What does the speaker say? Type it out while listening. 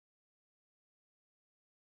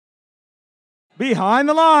behind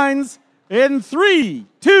the lines in 3,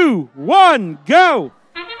 2, 1, go.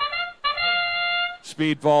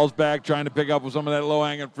 Speed falls back, trying to pick up some of that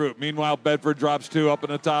low-hanging fruit. Meanwhile, Bedford drops 2 up in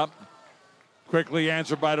the top. Quickly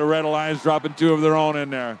answered by the Red Alliance, dropping 2 of their own in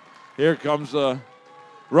there. Here comes the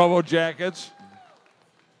Robo Jackets.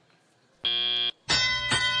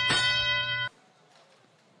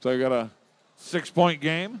 So you got a 6-point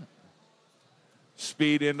game.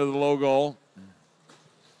 Speed into the low goal.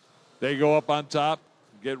 They go up on top,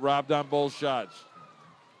 get robbed on both shots.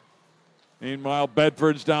 Meanwhile,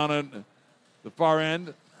 Bedford's down in the far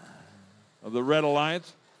end of the Red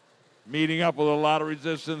Alliance, meeting up with a lot of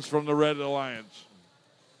resistance from the Red Alliance.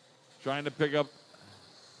 Trying to pick up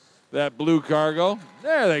that blue cargo.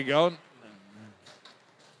 There they go.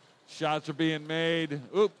 Shots are being made.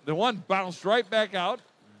 Oop, the one bounced right back out.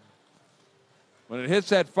 When it hits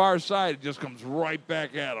that far side, it just comes right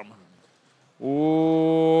back at them.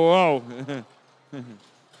 Whoa.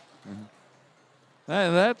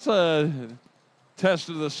 That's a test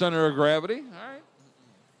of the center of gravity. All right.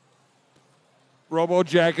 Robo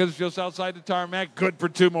Jackets just outside the tarmac. Good for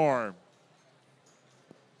 2 more.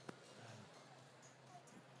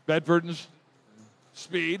 Bedford's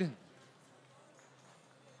Speed.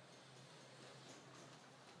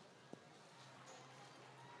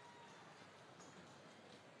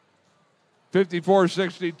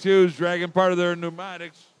 .54.62 dragging part of their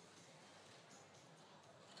pneumatics.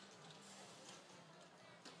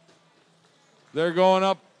 They're going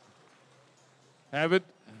up. Have it.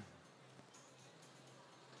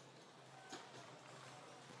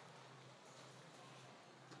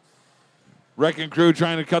 Wrecking crew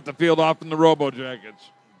trying to cut the field off in the Robo Jackets.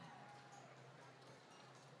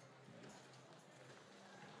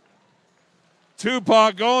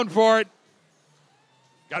 Tupac going for it.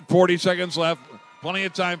 Got 40 seconds left. Plenty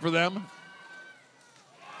of time for them.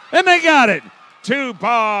 And they got it.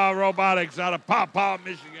 Tupac Robotics out of Paw Paw,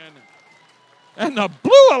 Michigan. And the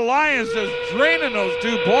Blue Alliance is draining those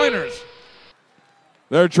 2-pointers.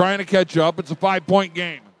 They're trying to catch up. It's a 5-point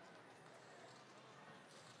game.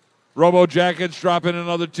 Robo Jackets dropping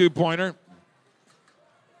another 2-pointer.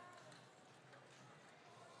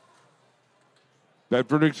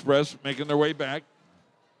 Bedford Express making their way back.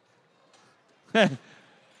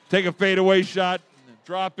 Take a fadeaway shot,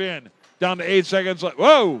 drop in. Down to 8 seconds left.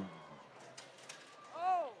 Whoa!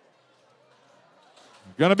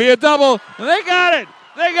 Gonna be a double, and they got it.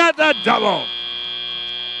 They got the double.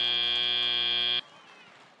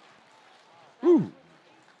 Woo.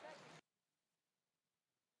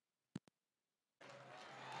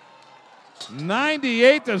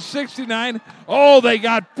 $98-69. Oh, they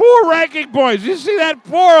got 4 ranking points. You see that?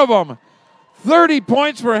 4 of them. 30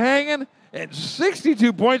 points for hanging and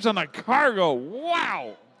 62 points on the cargo.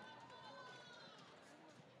 Wow.